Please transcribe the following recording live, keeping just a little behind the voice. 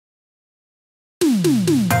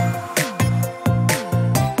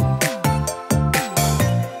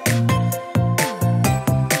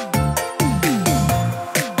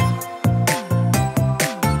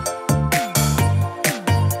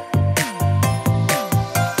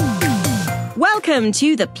Welcome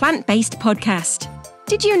to the Plant-Based Podcast.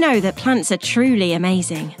 Did you know that plants are truly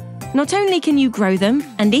amazing? Not only can you grow them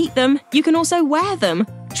and eat them, you can also wear them,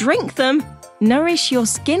 drink them, nourish your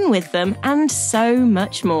skin with them, and so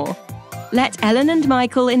much more. Let Ellen and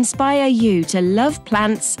Michael inspire you to love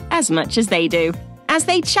plants as much as they do, as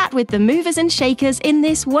they chat with the movers and shakers in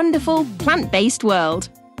this wonderful plant-based world.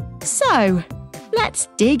 So, let's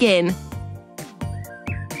dig in.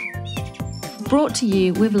 Brought to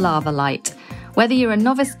you with Lava Light. Whether you're a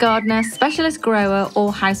novice gardener, specialist grower,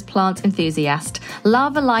 or houseplant enthusiast,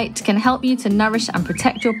 Lava Light can help you to nourish and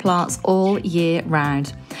protect your plants all year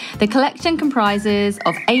round. The collection comprises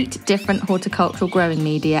of 8 different horticultural growing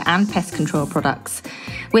media and pest control products,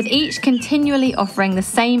 with each continually offering the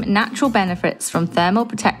same natural benefits from thermal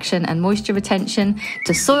protection and moisture retention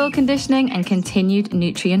to soil conditioning and continued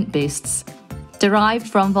nutrient boosts. Derived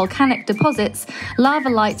from volcanic deposits, Lava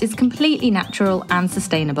Light is completely natural and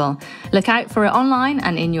sustainable. Look out for it online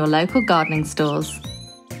and in your local gardening stores.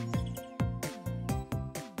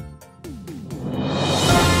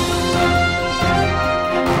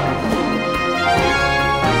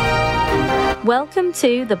 Welcome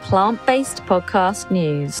to the Plant-Based Podcast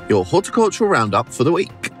News. Your horticultural roundup for the week.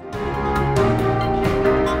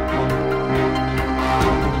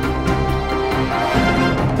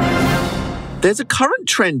 There's a current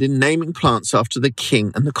trend in naming plants after the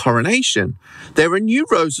king and the coronation. There are new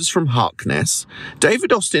roses from Harkness,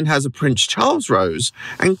 David Austin has a Prince Charles rose,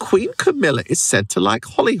 and Queen Camilla is said to like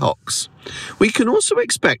hollyhocks. We can also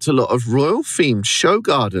expect a lot of royal-themed show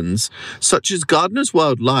gardens, such as Gardener's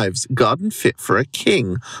Wild Lives Garden Fit for a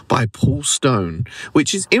King by Paul Stone,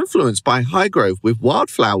 which is influenced by Highgrove with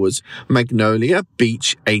wildflowers, magnolia,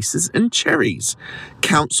 beech, aces and cherries.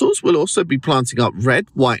 Councils will also be planting up red,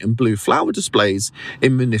 white and blue flower displays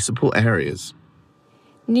in municipal areas.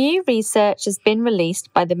 New research has been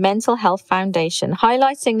released by the Mental Health Foundation,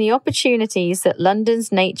 highlighting the opportunities that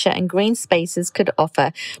London's nature and green spaces could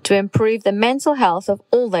offer to improve the mental health of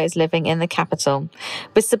all those living in the capital.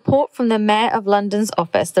 With support from the Mayor of London's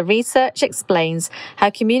office, the research explains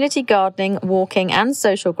how community gardening, walking and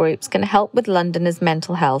social groups can help with Londoners'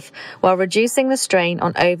 mental health while reducing the strain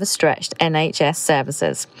on overstretched NHS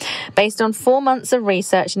services. Based on 4 months of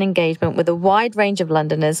research and engagement with a wide range of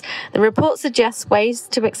Londoners, the report suggests ways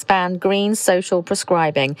to expand green social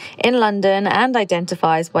prescribing in London and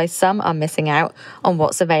identifies why some are missing out on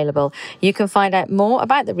what's available. You can find out more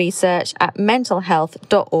about the research at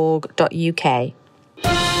mentalhealth.org.uk.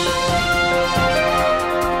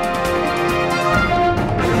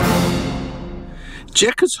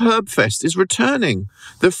 Jekka's Herbfest is returning.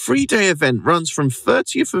 The 3-day event runs from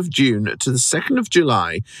 30th of June to the 2nd of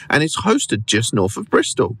July and is hosted just north of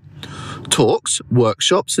Bristol. Talks,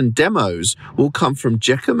 workshops and demos will come from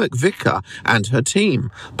Jekka McVicker and her team,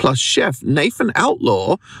 plus chef Nathan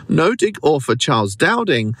Outlaw, no-dig author Charles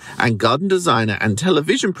Dowding, and garden designer and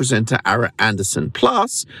television presenter Ara Anderson,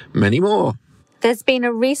 plus many more. There's been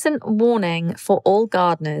a recent warning for all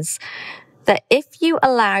gardeners that if you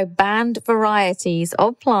allow banned varieties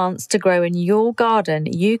of plants to grow in your garden,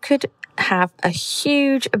 you could have a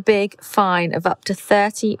huge, big fine of up to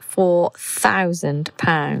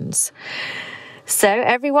 £34,000. So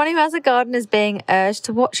everyone who has a garden is being urged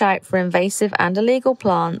to watch out for invasive and illegal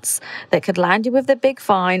plants that could land you with the big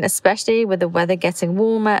fine, especially with the weather getting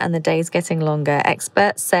warmer and the days getting longer.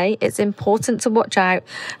 Experts say it's important to watch out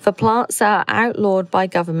for plants that are outlawed by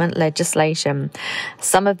government legislation.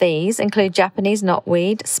 Some of these include Japanese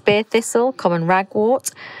knotweed, spear thistle, common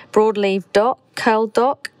ragwort, broadleaf dock, curl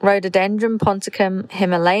dock, rhododendron ponticum,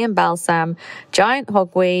 Himalayan balsam, giant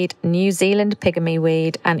hogweed, New Zealand pygmy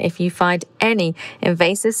weed, and if you find any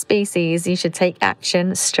invasive species, you should take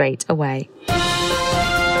action straight away.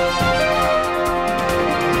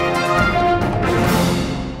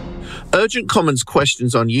 Urgent Commons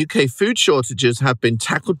questions on UK food shortages have been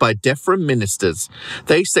tackled by DEFRA ministers.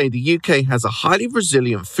 They say the UK has a highly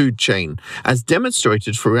resilient food chain, as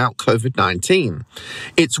demonstrated throughout COVID-19.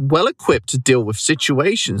 It's well equipped to deal with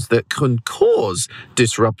situations that can cause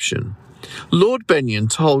disruption. Lord Benyon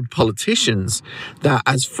told politicians that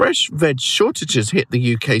as fresh veg shortages hit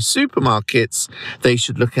the UK supermarkets, they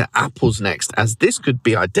should look at apples next, as this could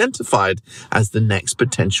be identified as the next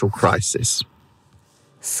potential crisis.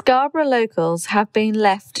 Scarborough locals have been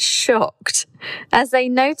left shocked as they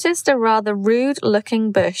noticed a rather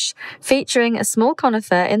rude-looking bush featuring a small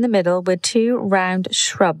conifer in the middle with 2 round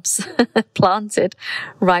shrubs planted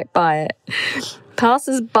right by it.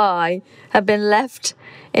 Passers-by have been left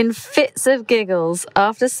in fits of giggles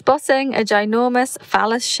after spotting a ginormous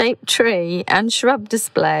phallus-shaped tree and shrub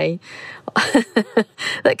display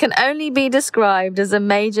that can only be described as a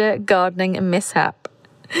major gardening mishap.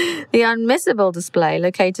 The unmissable display,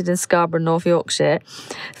 located in Scarborough, North Yorkshire,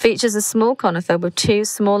 features a small conifer with 2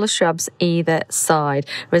 smaller shrubs either side,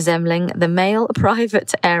 resembling the male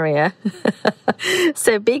private area.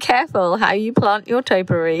 So be careful how you plant your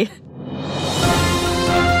topiary.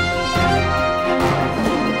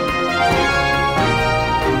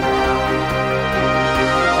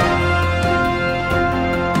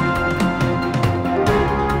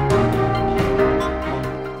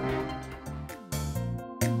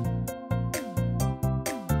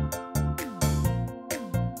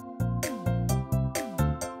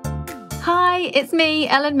 Hi, it's me,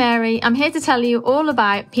 Ellen Mary. I'm here to tell you all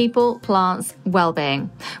about People, Plants,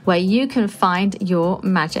 Wellbeing, where you can find your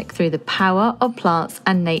magic through the power of plants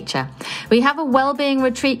and nature. We have a wellbeing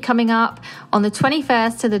retreat coming up on the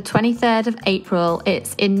 21st to the 23rd of April.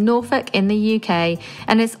 It's in Norfolk in the UK,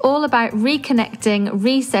 and it's all about reconnecting,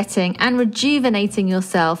 resetting, and rejuvenating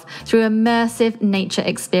yourself through immersive nature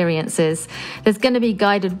experiences. There's going to be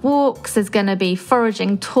guided walks, there's going to be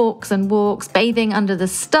foraging talks and walks, bathing under the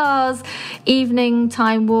stars, evening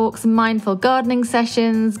time walks, mindful gardening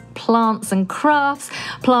sessions, plants and crafts,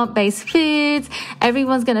 plant-based foods.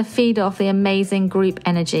 Everyone's going to feed off the amazing group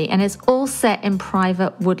energy, and it's all set in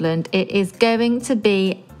private woodland. It is going to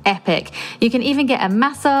be epic. You can even get a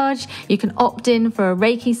massage, you can opt in for a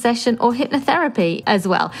Reiki session or hypnotherapy as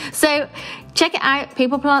well. So check it out,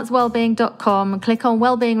 peopleplantswellbeing.com, click on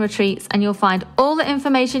Wellbeing Retreats, and you'll find all the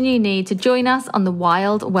information you need to join us on the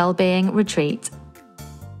Wild Wellbeing Retreat.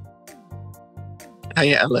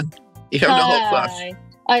 Hey, Ellen. You having a hot flash?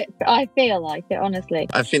 I feel like it, honestly.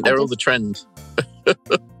 I think they're all the trend.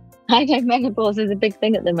 I know menopause is a big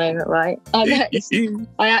thing at the moment, right? I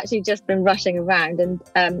actually just been rushing around,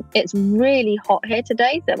 and it's really hot here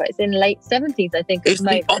today. So it's in late 70s, I think. It's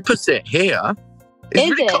the opposite here. It's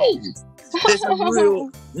really cold. There's a real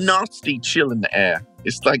nasty chill in the air.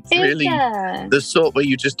 It's like really the sort where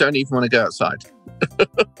you just don't even want to go outside.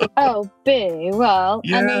 Oh, boo. Well,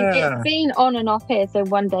 yeah. I mean, it's been on and off here. So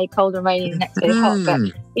one day cold and rainy, the next day hot. But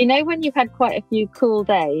you know, when you've had quite a few cool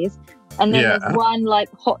days, and then there's one like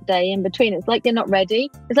hot day in between, it's like you're not ready.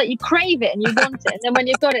 It's like you crave it and you want it, and then when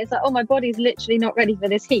you've got it, it's like, oh, my body's literally not ready for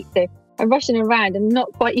this heat. So I'm rushing around and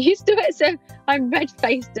not quite used to it. So I'm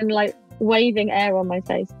red-faced and like waving air on my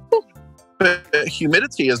face.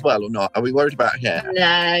 Humidity as well, or not? Are we worried about hair?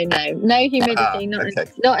 No humidity.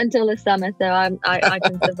 Not until the summer. So I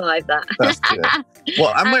can survive that. That's good.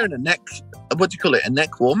 Well, I'm wearing a neck. What do you call it? A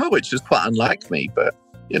neck warmer, which is quite unlike me, but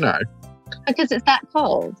you know, because it's that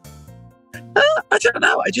cold. I don't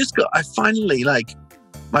know. I finally, like,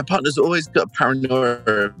 my partner's always got paranoia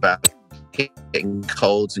about getting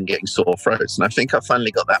colds and getting sore throats, and I think I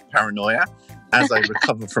finally got that paranoia as I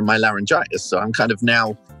recover from my laryngitis. So I'm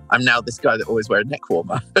now this guy that always wears a neck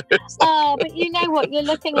warmer. Oh, but you know what? You're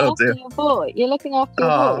looking after your voice. You're looking after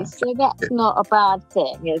your voice, so that's not a bad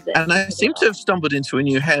thing, is it? And I seem to have stumbled into a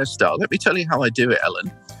new hairstyle. Let me tell you how I do it,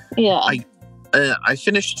 Ellen. Yeah. I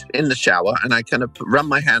finished in the shower and I kind of run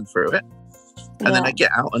my hand through it. And then I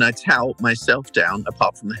get out and I towel myself down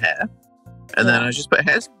apart from the hair. And then I just put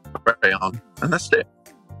hairspray on. And that's it.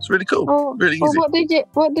 It's really cool. Really easy. Well,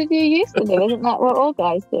 what did you used to do? Isn't that what all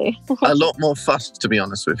guys do? A lot more fuss, to be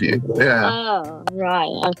honest with you. Yeah. Oh, right.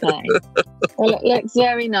 Okay. Well, it looks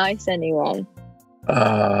very nice anyway.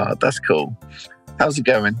 That's cool. How's it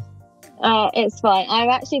going? It's fine. I've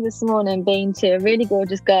actually this morning been to a really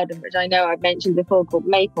gorgeous garden, which I know I've mentioned before, called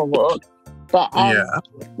Maple Walk. But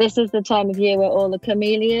this is the time of year where all the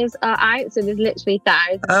camellias are out. So there's literally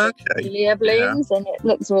thousands of camellia blooms, and it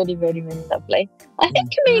looks really, really, really lovely. I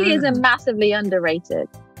think camellias are massively underrated.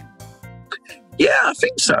 Yeah, I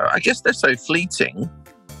think so. I guess they're so fleeting.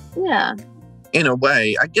 Yeah. In a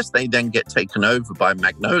way, I guess they then get taken over by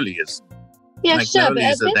magnolias. Yeah, sure. But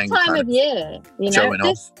at this time of year, you know, showing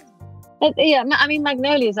off. I mean,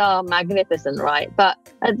 magnolias are magnificent, right? But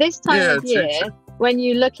at this time of year, when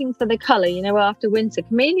you're looking for the colour, you know, after winter,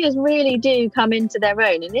 camellias really do come into their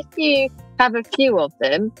own. And if you have a few of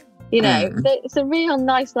them, you know, it's a real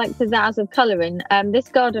nice, like, pizzazz of colouring. This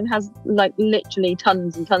garden has, like, literally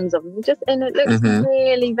tons and tons of them. And it looks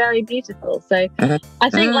really very beautiful. So I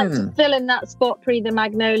think, like, to fill in that spot pre the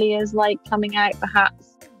magnolias, like, coming out,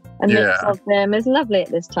 perhaps, a mix of them is lovely at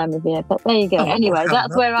this time of year. But there you go. Anyway,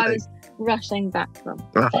 that's where I was rushing back from.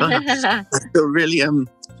 I feel really,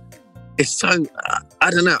 it's so,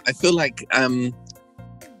 I don't know. I feel like,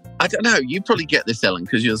 I don't know. You probably get this, Ellen,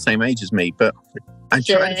 because you're the same age as me, but I'm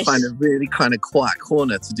trying to find a really kind of quiet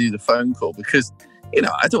corner to do the phone call because,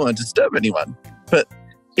 I don't want to disturb anyone. But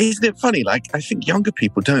isn't it funny? Like, I think younger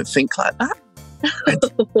people don't think like that.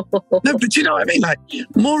 No, but you know what I mean? Like,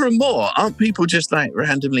 more and more, aren't people just like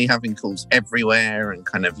randomly having calls everywhere and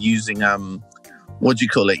kind of using,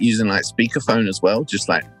 using like speakerphone as well, just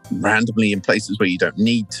like randomly in places where you don't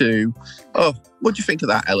need to. Oh, what do you think of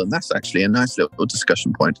that, Ellen? That's actually a nice little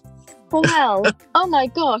discussion point. Well, oh my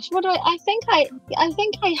gosh, I think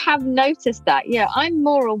I have noticed that. Yeah, I'm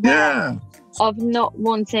more aware of not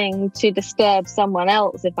wanting to disturb someone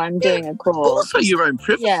else if I'm doing a call. Also your own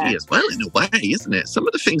privacy as well, in a way, isn't it? Some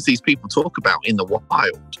of the things these people talk about in the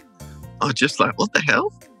wild are just like, what the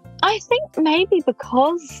hell? I think maybe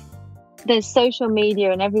because there's social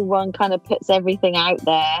media and everyone kind of puts everything out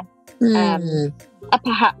there.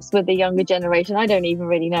 Perhaps with the younger generation, I don't even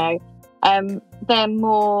really know. They're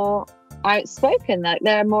more outspoken, like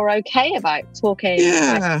they're more okay about talking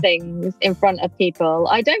about things in front of people.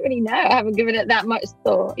 I don't really know. I haven't given it that much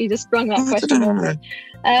thought. You just sprung that question on me.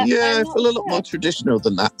 I feel a lot more traditional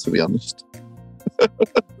than that, to be honest.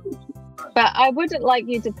 But I wouldn't like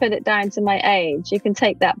you to put it down to my age. You can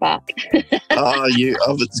take that back. You've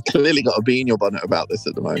clearly got a bee in your bonnet about this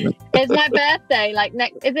at the moment. It's my birthday.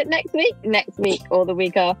 Is it next week? Next week or the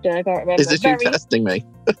week after? I can't remember. Is this you testing me?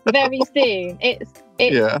 Very soon.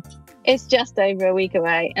 It's just over a week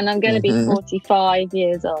away, and I'm going to be 45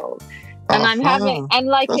 years old. And I'm having, and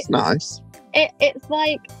like, that's nice. It's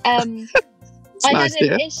like, I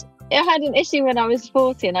had an issue when I was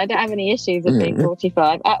 40, and I don't have any issues of being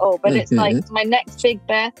 45 at all. But it's like my next big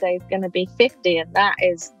birthday is going to be 50, and that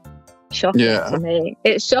is shocking to me.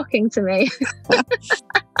 It's shocking to me.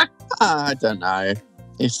 I don't know.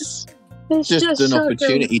 It's just an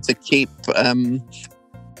opportunity to keep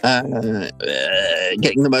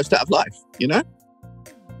getting the most out of life,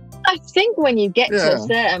 I think when you get to a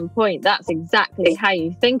certain point, that's exactly how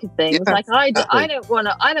you think of things. Like I don't want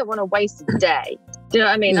to waste a day. Do you know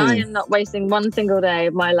what I mean? I am not wasting one single day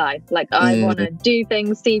of my life. Like I want to do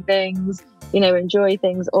things, see things, enjoy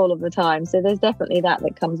things all of the time. So there's definitely that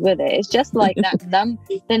comes with it. It's just like that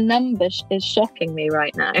the number is shocking me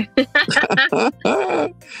right now.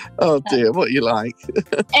 Oh dear, what you like?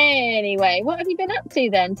 Anyway, what have you been up to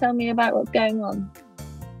then? Tell me about what's going on.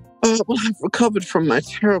 Well, I've recovered from my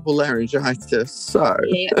terrible laryngitis, so...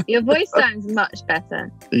 Your voice sounds much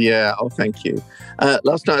better. Yeah, thank you.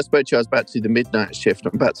 Last night I spoke to you, I was about to do the midnight shift.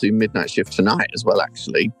 I'm about to do midnight shift tonight as well,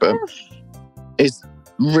 actually. But it's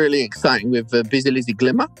really exciting with Busy Lizzie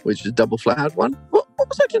Glimmer, which is a double-flowered one. What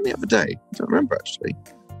was I doing the other day? I don't remember, actually.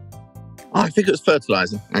 I think it was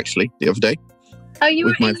fertiliser, actually, the other day. Oh, you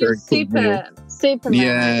were in your Superman.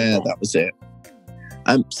 Yeah, that was it.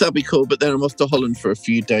 So that'll be cool, but then I'm off to Holland for a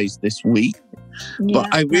few days this week.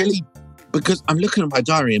 But I really, because I'm looking at my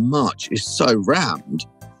diary in March, is so rammed.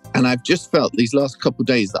 And I've just felt these last couple of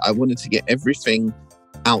days that I wanted to get everything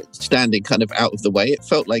outstanding kind of out of the way. It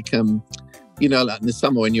felt like, like in the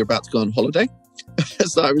summer when you're about to go on holiday.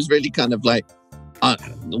 So I was really kind of like,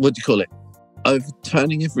 what do you call it?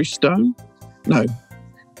 Overturning every stone? No.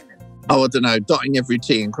 I don't know. Dotting every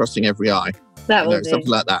T and crossing every I. That was something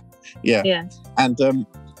like that. Yeah. And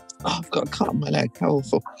I've got a cut on my leg. How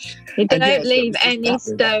awful. You don't leave any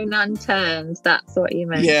stone unturned. That's what you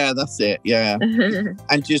meant. Yeah, that's it. Yeah.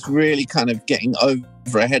 And just really kind of getting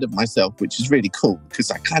over ahead of myself, which is really cool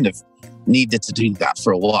because I kind of needed to do that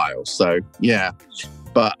for a while. So, yeah.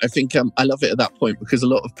 But I think I love it at that point because a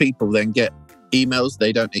lot of people then get emails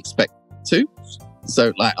they don't expect to.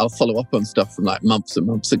 So, I'll follow up on stuff from months and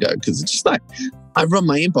months ago because it's just I run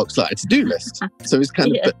my inbox like a to-do list. So it's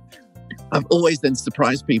kind of, but I've always then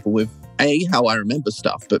surprised people with A, how I remember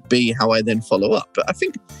stuff, but B, how I then follow up. But I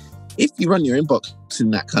think if you run your inbox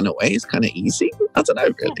in that kind of way, it's kind of easy. I don't know,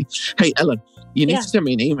 really. Hey, Ellen, you need to send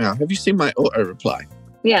me an email. Have you seen my auto reply?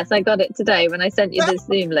 Yes, I got it today when I sent you the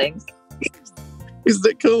Zoom link. Isn't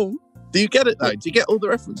it cool? Do you get it though? Do you get all the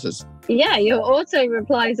references? Yeah, your auto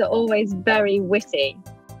replies are always very witty.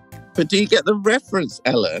 But do you get the reference,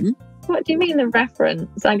 Ellen? What do you mean the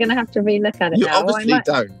reference? I'm going to have to relook at it you now. You obviously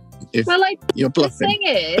don't. You're bluffing. The thing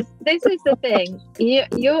is, this is the thing.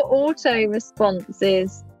 Your auto response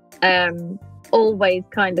is always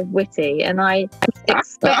kind of witty, and I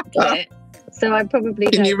expect it. So I probably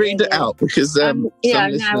Can you read it out? Because some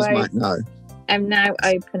listeners might know. I'm now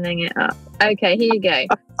opening it up. Okay, here you go.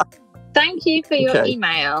 Thank you for your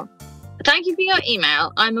email. Thank you for your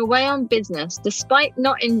email. I'm away on business, despite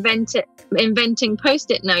not inventing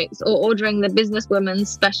post-it notes or ordering the businesswoman's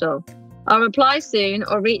special. I'll reply soon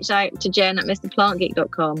or reach out to Jen at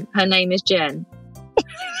mrplantgeek.com. Her name is Jen.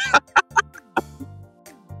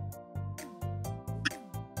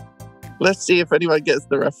 Let's see if anyone gets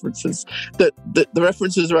the references. The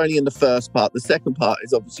references are only in the first part. The second part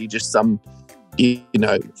is obviously just some,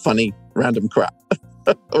 funny random crap,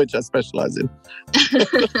 which I specialise in.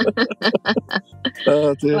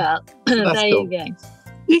 Oh, dear. Well, there you go.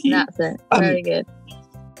 That's it. Very good.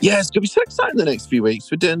 Yeah, it's going to be so exciting the next few weeks.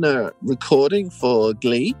 We're doing a recording for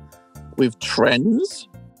Glee with trends.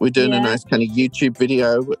 We're doing a nice kind of YouTube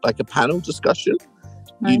video with like a panel discussion.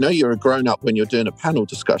 Nice. You know you're a grown-up when you're doing a panel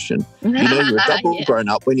discussion. You know you're a double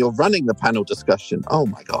grown-up when you're running the panel discussion. Oh,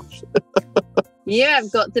 my gosh. You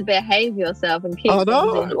have got to behave yourself and keep things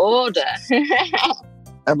in order.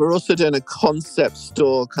 And we're also doing a concept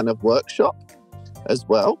store kind of workshop as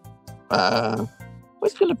well.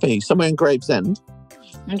 Where's it going to be? Somewhere in Gravesend.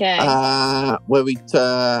 Okay. Where we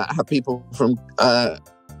have people from,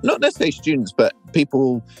 not necessarily students, but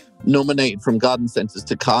people nominated from garden centres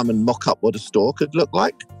to come and mock up what a store could look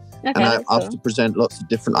like. Okay, and I have to present lots of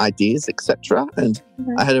different ideas, etc. And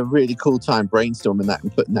I had a really cool time brainstorming that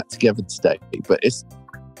and putting that together today. But it's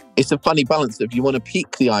a funny balance if you want to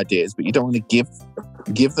peak the ideas, but you don't want to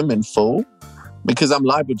give them in full, because I'm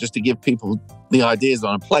liable just to give people the ideas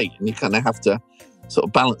on a plate, and you kind of have to sort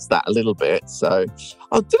of balance that a little bit. So, did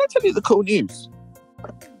I tell you the cool news?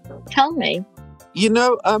 Tell me.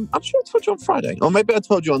 I'm sure I told you on Friday, or maybe I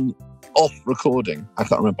told you on off recording. I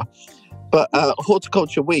can't remember. But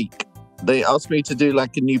Horticulture Week, they asked me to do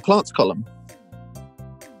like a new plants column.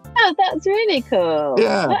 Oh, that's really cool.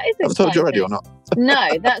 Yeah, that is exciting. I've told you already or not? No,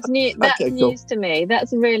 that's new. That's Okay, news to me.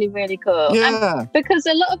 That's really, really cool. Yeah, and because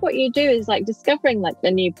a lot of what you do is like discovering like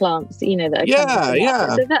the new plants, that are coming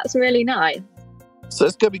up. So that's really nice. So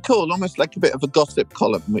it's going to be cool, almost like a bit of a gossip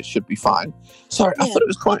column, which should be fine. Sorry, I thought it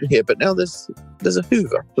was quiet in here, but now there's a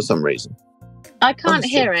Hoover for some reason. I can't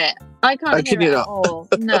hear it. I can't hear it at all.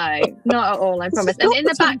 No, not at all, I promise. And in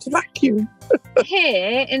the back, vacuum.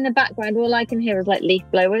 Here in the background, all I can hear is like leaf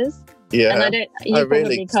blowers. Yeah. And you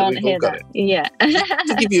probably can't hear that. Yeah.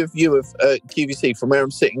 To give you a view of QVC, from where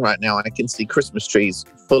I'm sitting right now, I can see Christmas trees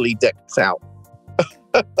fully decked out.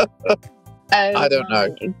 I don't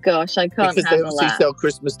know. Gosh, I can't because they obviously sell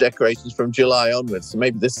Christmas decorations from July onwards, so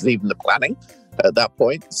maybe this is even the planning at that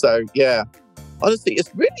point. So yeah, honestly, it's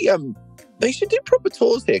really they should do proper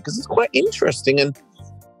tours here, because it's quite interesting. And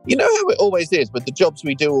you know how it always is with the jobs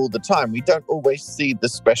we do all the time, we don't always see the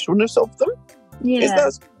specialness of them. Yeah,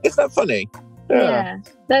 is that funny? Yeah,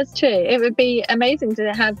 that's true. It would be amazing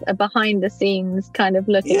to have a behind the scenes kind of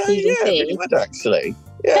look at QVC. Yeah, it would actually.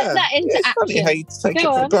 Yeah, put that into action. It's funny how you take it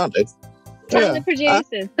for granted. Tell the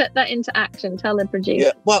producers, put that into action. Tell the producers.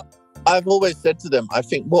 Yeah, well, I've always said to them, I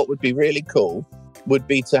think what would be really cool would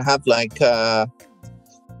be to have like a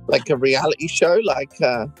reality show.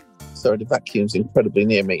 Sorry, the vacuum's incredibly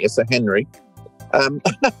near me. It's a Henry. Is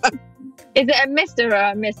it a Mr. or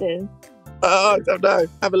a Mrs.? Oh, I don't know.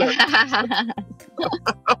 Have a look.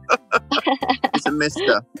 It's a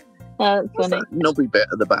Mr. Oh, that's funny. That knobby bit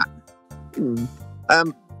at the back.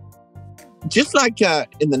 Just like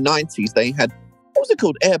in the 90s, they had, what was it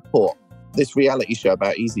called? Airport. This reality show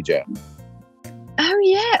about EasyJet. Oh,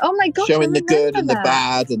 yeah. Oh, my gosh. Showing the good and the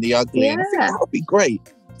bad and the ugly. Yeah. And I think that would be great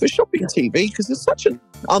for shopping TV, because it's such an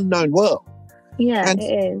unknown world. Yeah, it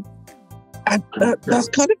is. And that's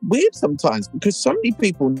kind of weird sometimes, because so many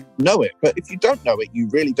people know it, but if you don't know it, you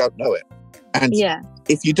really don't know it. And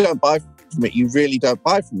if you don't buy from it, you really don't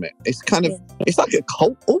buy from it. It's kind of, it's like a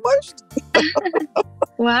cult almost.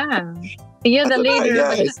 Wow. You're the leader.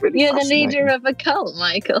 You're the leader of a cult,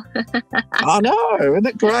 Michael. I know, isn't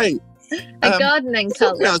it great? A gardening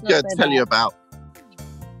cult. I was going to tell you about.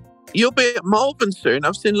 You'll be at Malvern soon.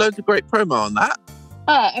 I've seen loads of great promo on that.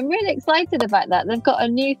 Oh, I'm really excited about that. They've got a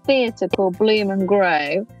new theatre called Bloom and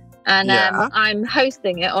Grow, and I'm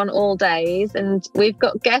hosting it on all days. And we've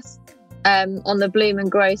got guests on the Bloom and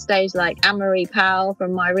Grow stage, like Anne-Marie Powell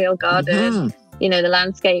from My Real Garden, the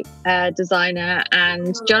landscape designer,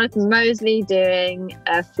 and Jonathan Mosley doing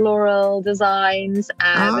floral designs.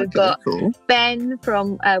 And we've got Ben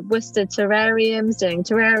from Worcester Terrariums doing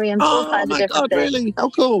terrariums, all kinds of different things. Really? How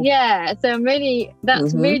cool. Yeah, so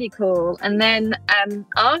that's really cool. And then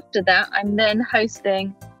after that, I'm then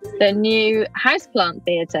hosting the new Houseplant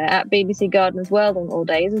Theatre at BBC Gardens World on all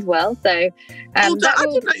days as well. So I didn't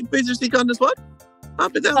know BBC Gardens World. I'll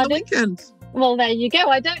be there on the weekends. Well, there you go.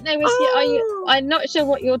 I don't know if I'm not sure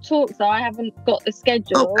what your talks are. I haven't got the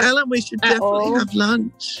schedule. Oh, Ellen, we should definitely have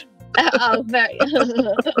lunch. Oh, very.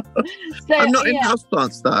 So, I'm not in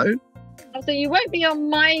houseplants though. So you won't be on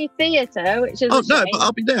my theatre, which is no, but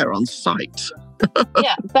I'll be there on site.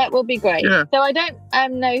 Yeah, that will be great. Yeah. So I don't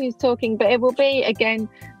know who's talking, but it will be, again,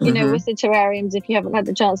 you know, Worcester Terrariums, if you haven't had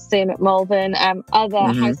the chance to see them at Malvern, other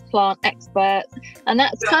houseplant experts. And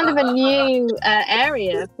that's kind of a new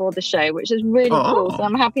area for the show, which is really cool. So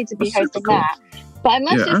I'm happy to be hosting that. But I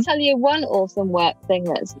must just tell you one awesome work thing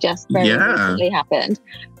that's just very recently happened.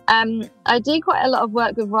 I do quite a lot of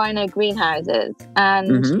work with Rhino greenhouses,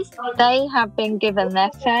 and they have been given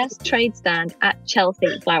their first trade stand at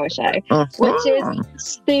Chelsea Flower Show, which is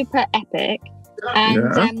super epic.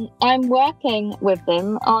 And I'm working with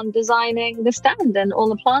them on designing the stand and all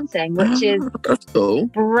the planting, which is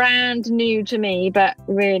brand new to me, but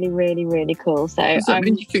really, really, really cool. So does that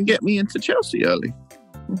mean you can get me into Chelsea early?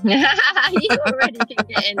 You already can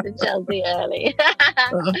get into Chelsea early.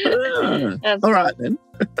 All right then.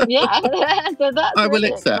 Yeah, so that's I will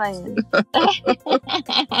accept.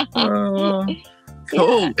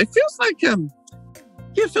 Cool. Yeah. It feels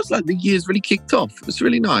like the year's really kicked off. It's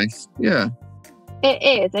really nice. Yeah. It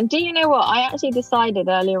is. And do you know what? I actually decided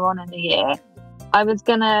earlier on in the year I was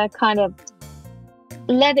gonna kind of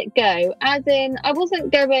let it go. As in, I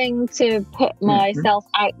wasn't going to put myself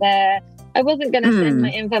out there. I wasn't going to send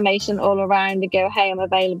my information all around and go, hey, I'm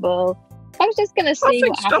available. I was just going to see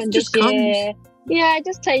what happened this year. Yeah,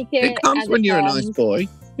 just take it. It comes when you're a nice boy,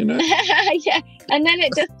 you know? Yeah. And then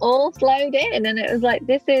it just all flowed in. And it was like,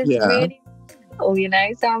 this is really cool, you know?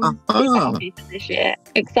 So I'm super happy for this year.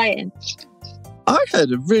 Exciting. I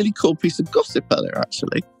heard a really cool piece of gossip earlier,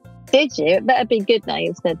 actually. Did you? It better be good now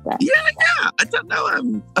you've said that. Yeah. I don't know. I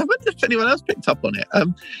wonder if anyone else picked up on it.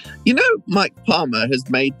 You know, Mike Palmer has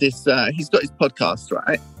made this. He's got his podcast,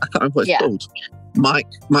 right? I can't remember what it's called. Mike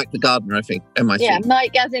the Gardener, I think. MIC. Yeah,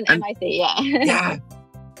 Mike as in MIC. Yeah. Yeah.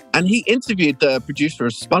 And he interviewed the producer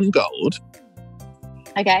of Spun Gold.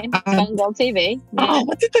 Okay, Spun Gold TV. Yeah. Oh,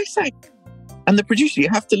 what did they say? And the producer, you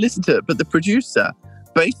have to listen to it, but the producer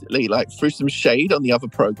basically threw some shade on the other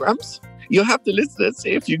programs. You'll have to listen and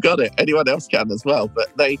see if you got it. Anyone else can as well.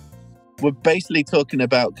 But they were basically talking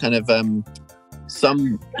about kind of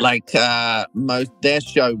their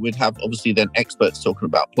show would have obviously then experts talking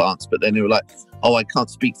about plants, but then they were like, oh, I can't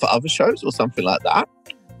speak for other shows or something like that.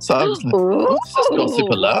 So I was like, oh, this is gossip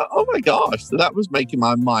alert. Oh my gosh. So that was making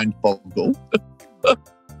my mind boggle.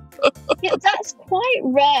 Yeah, that's quite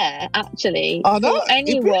rare, actually, I know, for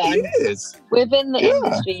anyone it really is. Within the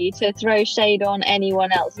industry to throw shade on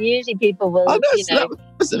anyone else. Usually people will,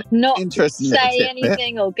 not say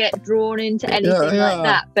anything or get drawn into anything like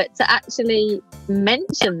that. But to actually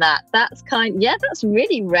mention that, that's that's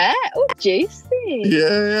really rare. Oh, juicy.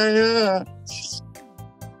 Yeah.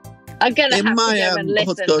 I'm going to have to go and listen.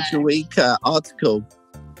 Horticultural Week article,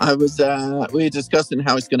 we were discussing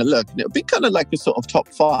how it's going to look, and it'll be kind of like a sort of top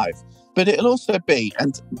 5, but it'll also be,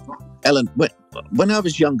 and Ellen, when I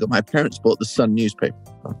was younger, my parents bought the Sun newspaper.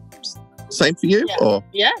 Same for you?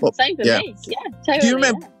 Yeah, same for me. Yeah, totally. Do you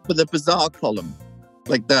remember the Bazaar column?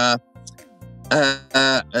 Like I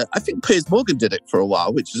think Piers Morgan did it for a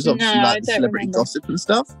while, which is obviously celebrity gossip and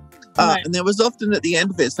stuff. And there was often at the end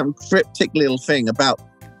of it some cryptic little thing about,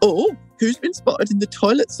 who's been spotted in the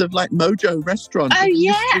toilets of Mojo restaurant? Oh,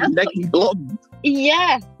 yeah. Leggy Blonde.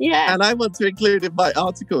 Yeah. And I want to include in my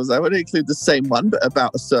articles, I want to include the same one, but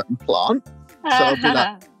about a certain plant. So I'll be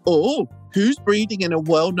like, who's breeding in a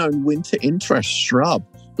well-known winter interest shrub?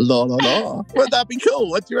 La, la, la. Would that be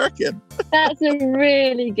cool? What do you reckon? That's a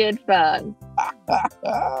really good fun. I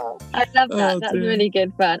love that. That's really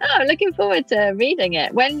good fun. Oh, looking forward to reading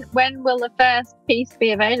it. When will the first piece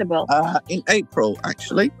be available? In April,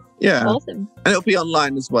 actually. Yeah. Awesome. And it'll be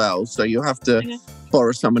online as well, so you'll have to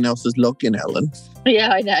borrow someone else's login, Ellen.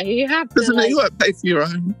 Yeah, I know. You have to. Doesn't you won't pay for your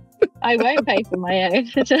own. I won't pay for my own.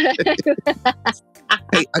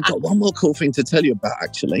 Hey, I got one more cool thing to tell you about,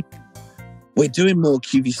 actually. We're doing more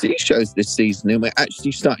QVC shows this season, and we're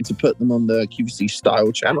actually starting to put them on the QVC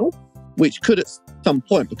Style channel, which could at some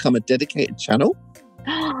point become a dedicated channel.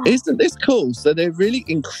 Isn't this cool? So they're really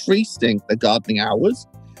increasing the gardening hours.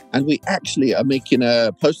 And we actually are making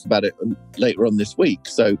a post about it later on this week.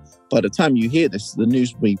 So by the time you hear this, the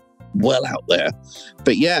news will be well out there.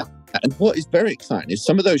 But yeah, and what is very exciting is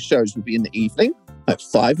some of those shows will be in the evening at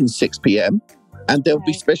 5 and 6 p.m. And there'll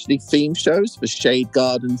be specially themed shows for shade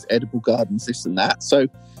gardens, edible gardens, this and that. So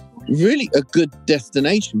really a good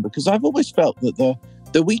destination, because I've always felt that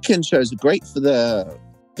the weekend shows are great for the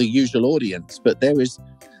usual audience. But there is,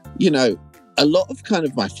 a lot of kind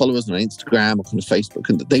of my followers on Instagram or kind of Facebook,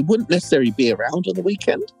 and they wouldn't necessarily be around on the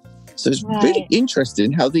weekend. So it's really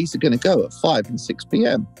interesting how these are going to go at 5 and 6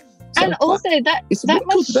 p.m. And also it's a really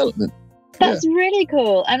cool development. That's really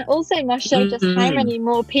cool. And also must show just how many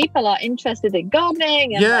more people are interested in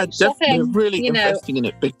gardening and like definitely shopping, really investing in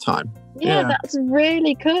it big time. Yeah, that's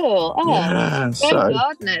really cool. Oh,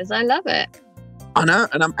 gardeners. I love it. I know,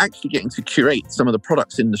 and I'm actually getting to curate some of the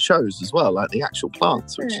products in the shows as well, like the actual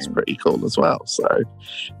plants, which is pretty cool as well. So,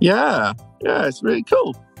 yeah, it's really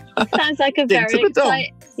cool. Sounds like a very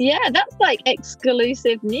exciting. Yeah, that's like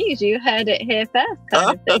exclusive news. You heard it here first,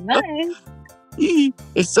 kind of thing. Nice.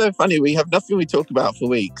 It's so funny. We have nothing we talk about for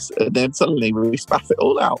weeks, and then suddenly we spaff it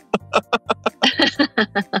all out.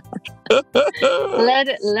 let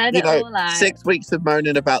it all out. 6 weeks of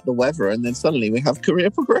moaning about the weather, and then suddenly we have career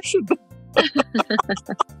progression.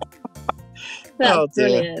 That's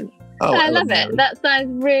brilliant. I love it. That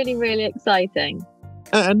sounds really, really exciting.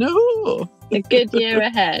 I know. A good year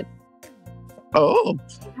ahead. Oh,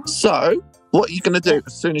 so what are you going to do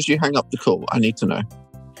as soon as you hang up the call? I need to know.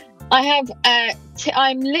 I have,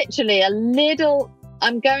 I'm literally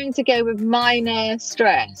I'm going to go with minor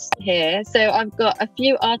stress here. So I've got a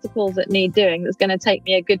few articles that need doing that's going to take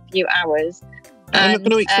me a good few hours. I'm not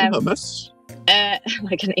going to eat some hummus. Am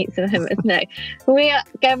I going to eat some hummus? No. We are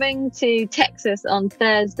going to Texas on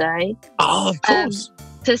Thursday. Oh, of course.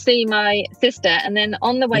 To see my sister. And then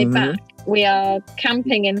on the way back, we are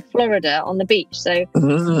camping in Florida on the beach. So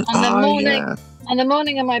on the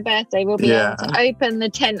morning of my birthday, we'll be able to open the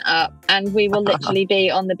tent up and we will literally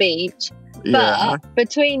be on the beach. But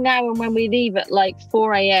between now and when we leave at like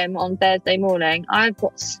 4 a.m. on Thursday morning, I've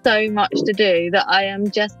got so much to do that I am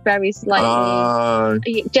just very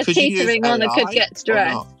slightly just teetering on. I could get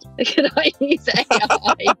stressed. Could I use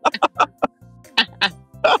AI?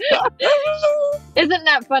 Isn't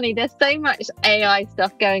that funny? There's so much AI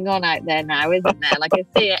stuff going on out there now, isn't there? Like I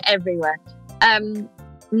see it everywhere.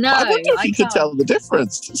 No, I wonder if you could tell the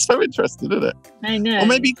difference. It's so interesting, isn't it? I know. Or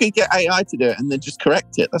maybe you could get AI to do it and then just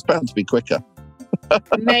correct it. That's bound to be quicker.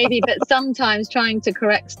 Maybe, but sometimes trying to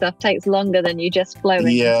correct stuff takes longer than you just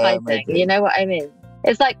flowing and typing. Maybe. You know what I mean?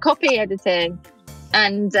 It's like copy editing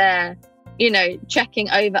and, checking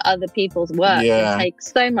over other people's work. It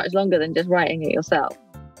takes so much longer than just writing it yourself.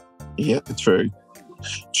 Yeah, true.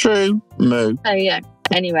 True, moo. Oh, yeah.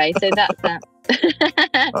 Anyway, so that's that.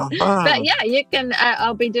 But yeah, you can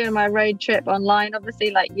I'll be doing my road trip online,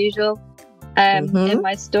 obviously, like usual, in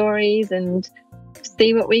my stories, and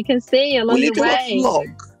see what we can see along the way. Will you do a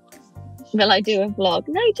vlog? Will I do a vlog?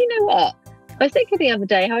 No, do you know what? I was thinking the other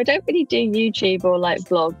day how I don't really do YouTube or like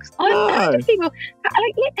vlogs. How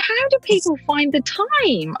do people find the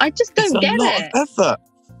time? I just don't get it. It's a lot of effort.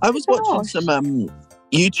 I was watching some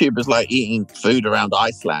YouTubers like eating food around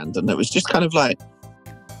Iceland, and it was just kind of like,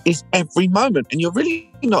 it's every moment, and you're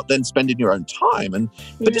really not then spending your own time.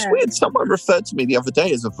 But it's weird. Someone referred to me the other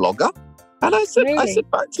day as a vlogger, and I said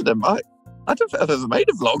back to them, I don't think I've ever made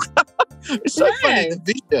a vlog. It's so funny,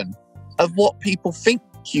 the vision of what people think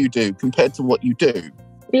you do compared to what you do.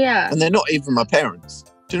 Yeah, and they're not even my parents.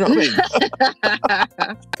 Do you know what I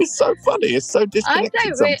mean? It's so funny. It's so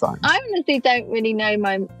disconnected sometimes. I honestly don't really know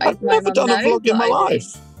I've never done a vlog in my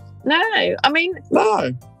life. No, I mean,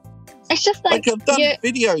 no. It's just like I've done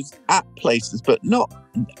videos at places, but not,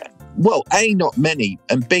 A, not many,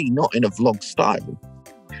 and B, not in a vlog style.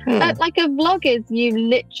 Like a vlog is you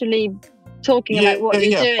literally talking about what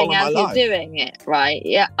you're doing as you're doing it, right?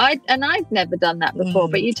 Yeah, I've never done that before,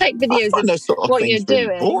 but you take videos of what you're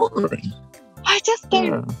doing. Boring. I just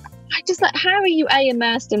don't. I just like, how are you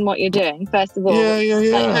immersed in what you're doing? First of all, like,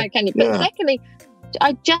 how can you? But secondly,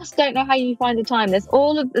 I just don't know how you find the time. There's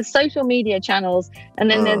all of the social media channels,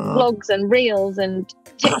 and then there's vlogs and reels and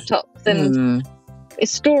TikToks and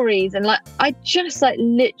stories, and like I just like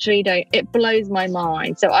literally don't. It blows my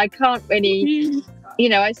mind. So I can't really.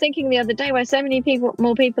 I was thinking the other day where so many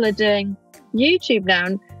more people are doing YouTube now.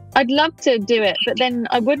 And I'd love to do it, but then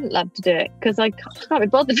I wouldn't love to do it because I can't be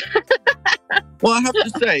bothered. Well, I have to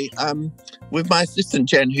say, with my assistant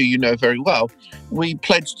Jen, who you know very well, we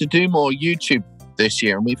pledged to do more YouTube this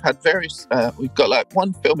year, and we've had we've got like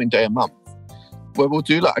one filming day a month where we'll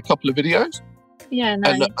do like a couple of videos. Yeah,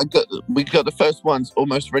 nice. And we got the first ones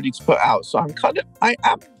almost ready to put out, so I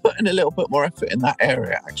am putting a little bit more effort in that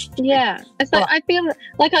area, actually. Yeah, it's like I feel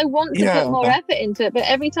like I want to put more effort into it, but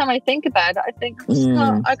every time I think about it, I think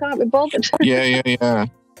I can't be bothered. Yeah.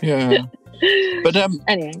 But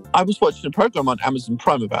anyway, I was watching a program on Amazon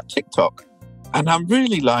Prime about TikTok, and I'm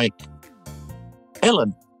really like,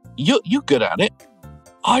 Ellen, you're good at it.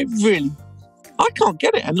 I can't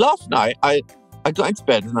get it. And last night I got into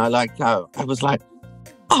bed and I was like,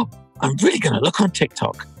 oh, I'm really going to look on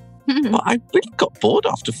TikTok. But I really got bored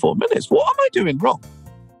after 4 minutes. What am I doing wrong?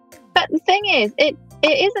 But the thing is,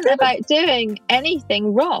 it isn't about doing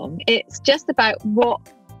anything wrong. It's just about what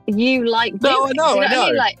you like doing. No, I know, You I know. I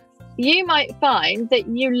mean? Like, you might find that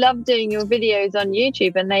you love doing your videos on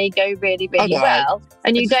YouTube and they go really, really well,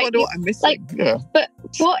 and you don't. What I'm missing. But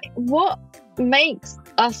what makes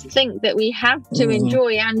us think that we have to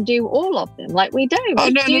enjoy and do all of them? Like, we don't.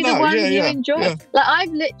 Do the ones you enjoy. Yeah. Like,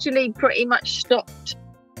 I've literally pretty much stopped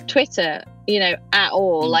Twitter, at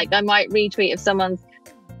all. Like, I might retweet if someone's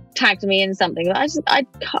tagged me in something. I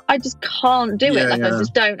just can't do it. Like, I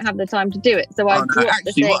just don't have the time to do it. So I've dropped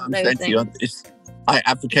the thing. What I'm saying to you is, I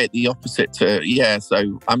advocate the opposite to,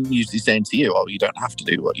 so I'm usually saying to you, you don't have to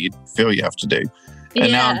do what you feel you have to do.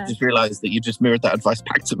 And now I've just realised that you just mirrored that advice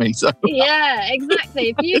back to me. So yeah,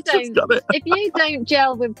 exactly. If you don't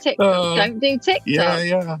gel with TikTok, don't do TikTok.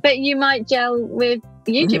 Yeah. But you might gel with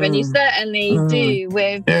YouTube, and you certainly do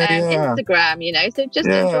with Instagram. So just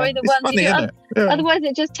enjoy the ones you do. Otherwise,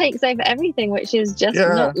 it just takes over everything, which is just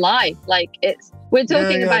not life. Like, we're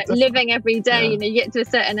talking about living every day. You get to a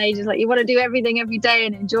certain age, it's like you want to do everything every day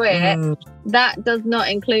and enjoy it. That does not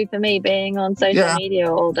include for me being on social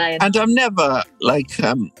media all day. And I'm never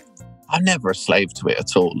I'm never a slave to it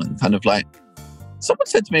at all. And kind of like, someone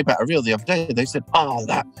said to me about a reel the other day, they said,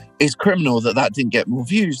 that is criminal that didn't get more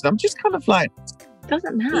views. And I'm just kind of like,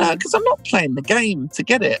 doesn't matter. No, because I'm not playing the game to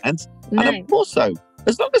get it. And I'm also,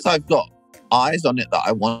 as long as I've got eyes on it that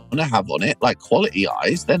I want to have on it, like quality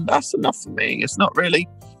eyes, then that's enough for me. It's not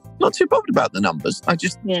too bothered about the numbers. I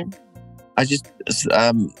just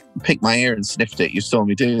picked my ear and sniffed it. You saw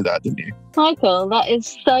me do that, didn't you? Michael, that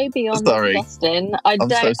is so beyond disgusting. I'm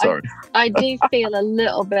so sorry. I do feel a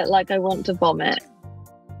little bit like I want to vomit.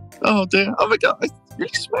 Oh dear. Oh my God. It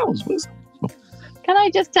really smells. What is it? Can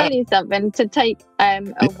I just tell you something to take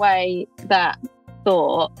away that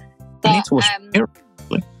thought? That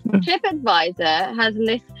TripAdvisor has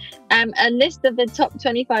a list of the top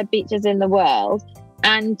 25 beaches in the world,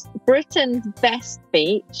 and Britain's best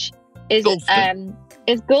beach is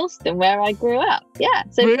Galston, where I grew up. Yeah,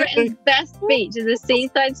 so really? Britain's best beach is a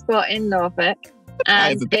seaside spot in Norfolk,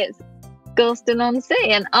 and it's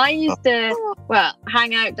Galston-on-Sea. And I used to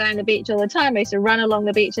hang out down the beach all the time. I used to run along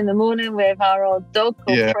the beach in the morning with our old dog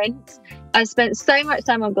called Prince. I spent so much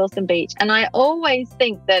time on Galston Beach, and I always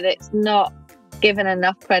think that it's not given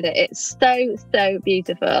enough credit. It's so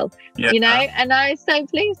beautiful, and I was so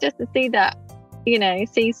pleased just to see that,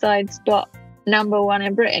 seaside spot #1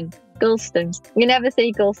 in Britain, Galston. You never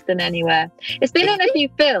see Galston anywhere. It's been in a few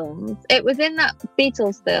films. It was in that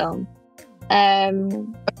Beatles film.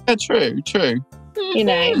 True. Do you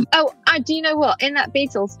know what? In that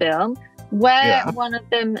Beatles film, where one of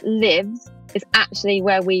them lives is actually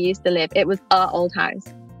where we used to live. It was our old house.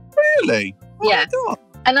 Really? Oh yeah. My God.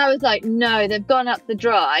 And I was like, no, they've gone up the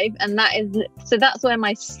drive, and that's where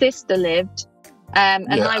my sister lived.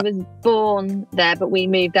 I was born there, but we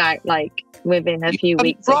moved out like within a few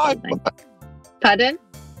weeks or something. Pardon?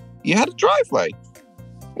 You had a driveway?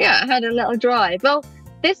 Yeah, I had a little drive. Well,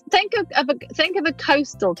 think of a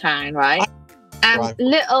coastal town, right?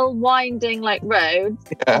 Little winding like roads.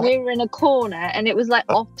 Yeah. We were in a corner, and it was like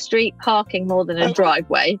off-street parking more than a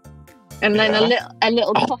driveway, and then a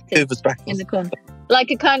little cottage in the corner,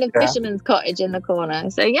 like a kind of fisherman's cottage in the corner.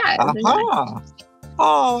 So it was nice.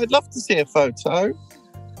 Oh, I'd love to see a photo.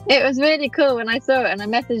 It was really cool when I saw it, and I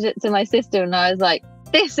messaged it to my sister, and I was like,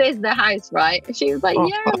 "This is the house, right?" And she was like,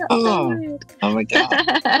 "Yeah, that's so weird." Oh my God.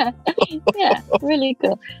 Yeah, really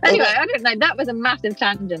cool. Anyway, I don't know. That was a massive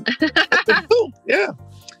tangent. Cool. Yeah.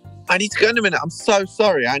 I need to go in a minute. I'm so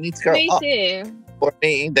sorry. I need to go. Me too. For a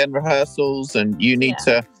meeting, then rehearsals, and you need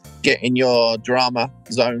to get in your drama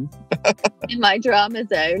zone. In my drama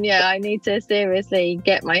zone, I need to seriously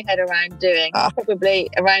get my head around doing probably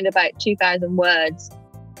around about 2,000 words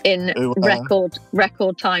in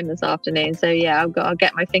record time this afternoon. So I'll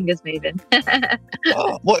get my fingers moving.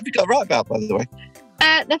 What have you got to write about, by the way?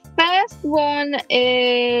 The first one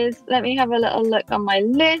is, let me have a little look on my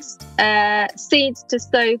list, seeds to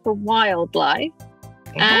sow for wildlife.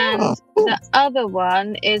 And the other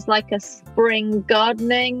one is like a spring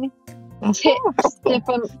gardening tips,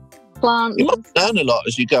 different plants. You must learn a lot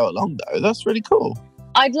as you go along, though. That's really cool.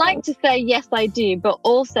 I'd like to say yes, I do, but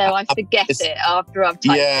also I forget it after I've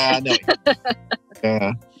typed it. I know.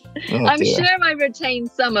 Yeah. Oh, I'm sure I retain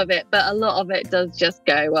some of it, but a lot of it does just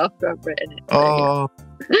go after I've written it.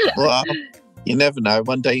 Well, you never know.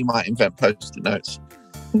 One day you might invent post-it notes.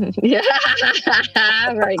 Yeah,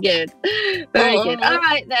 very good. Very good. All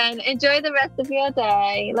right, then. Enjoy the rest of your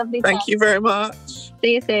day. Lovely. Thank you very much.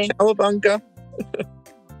 See you soon. Cowabunga.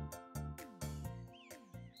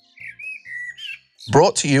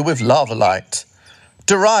 Brought to you with Lava Light.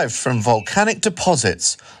 Derived from volcanic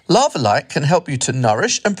deposits, Lava Light can help you to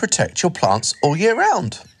nourish and protect your plants all year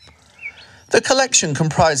round. The collection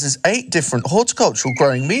comprises 8 different horticultural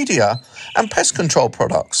growing media and pest control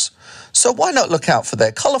products, so why not look out for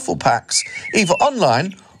their colourful packs either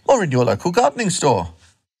online or in your local gardening store.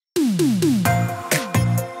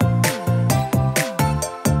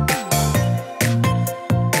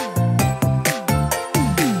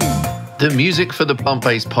 The music for the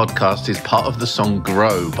Plant-Based podcast is part of the song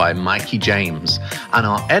Grow by Mikey James, and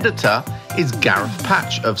our editor is Gareth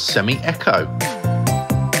Patch of Semi Echo.